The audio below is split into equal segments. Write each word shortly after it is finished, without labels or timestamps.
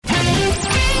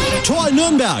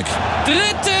Nürnberg.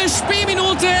 Dritte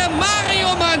Spielminute, Mario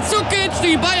Mandzukic,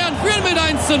 die Bayern führen mit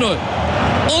 1:0.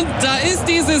 Und da ist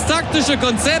dieses taktische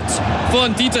Konzept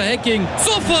von Dieter Hecking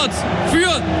sofort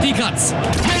für die Katz.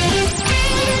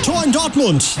 Tor in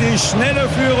Dortmund. Die schnelle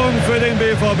Führung für den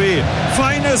BVB.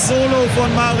 Feines Solo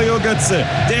von Mario Götze.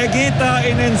 Der geht da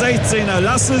in den 16er.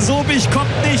 Lasse Sobich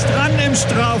kommt nicht ran im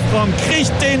Strafraum.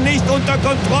 Kriegt den nicht unter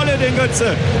Kontrolle, den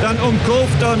Götze. Dann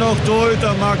umkurvt er noch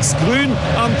Torhüter Max Grün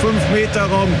am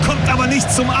 5-Meter-Raum. Kommt aber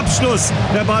nicht zum Abschluss.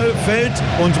 Der Ball fällt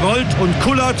und rollt und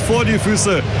kullert vor die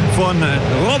Füße von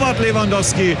Robert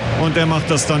Lewandowski. Und der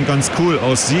macht das dann ganz cool.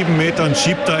 Aus 7 Metern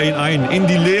schiebt er ihn ein. In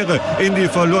die Leere, in die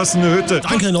verlassene Hütte.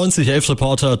 Danke,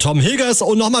 90elf-Reporter Tom Hilgers.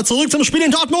 Und nochmal zurück zum Spiel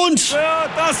in Dortmund. Ja,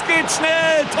 das geht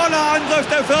schnell. Toller Angriff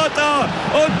der Vierter.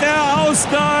 Und der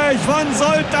Ausgleich von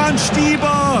Zoltan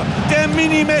Stieber. Der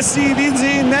Mini-Messi, wie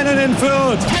sie ihn nennen in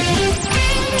Fürth.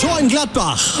 Tor in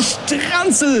Gladbach.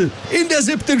 Stranzel in der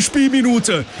 7.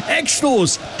 Spielminute.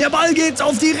 Eckstoß. Der Ball geht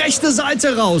auf die rechte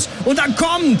Seite raus. Und dann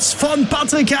kommt von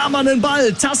Patrick Herrmann ein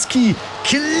Ball. Taski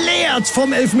klärt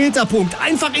vom Elfmeterpunkt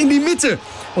einfach in die Mitte.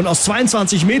 Und aus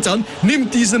 22 Metern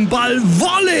nimmt diesen Ball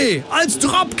Volley als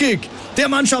Dropkick. Der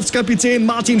Mannschaftskapitän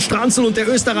Martin Stranzel und der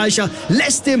Österreicher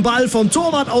lässt den Ball vom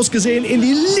Torwart aus gesehen in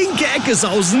die linke Ecke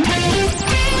sausen.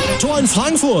 Tor in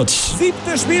Frankfurt. 7.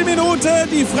 Spielminute,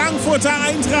 die Frankfurter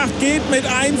Eintracht geht mit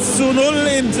 1:0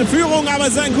 in Führung, aber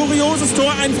es ist ein kurioses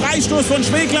Tor, ein Freistoß von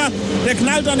Schwegler, der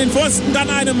knallt an den Pfosten, dann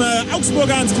einem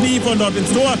Augsburger ans Knie, von dort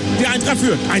ins Tor, die Eintracht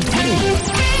führt.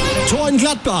 Tor in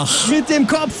Gladbach. Mit dem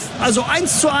Kopf, also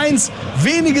 1:1,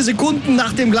 wenige Sekunden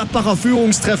nach dem Gladbacher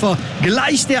Führungstreffer,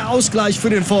 gleich der Ausgleich für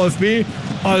den VfB.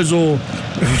 Also,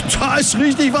 da ist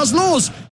richtig was los.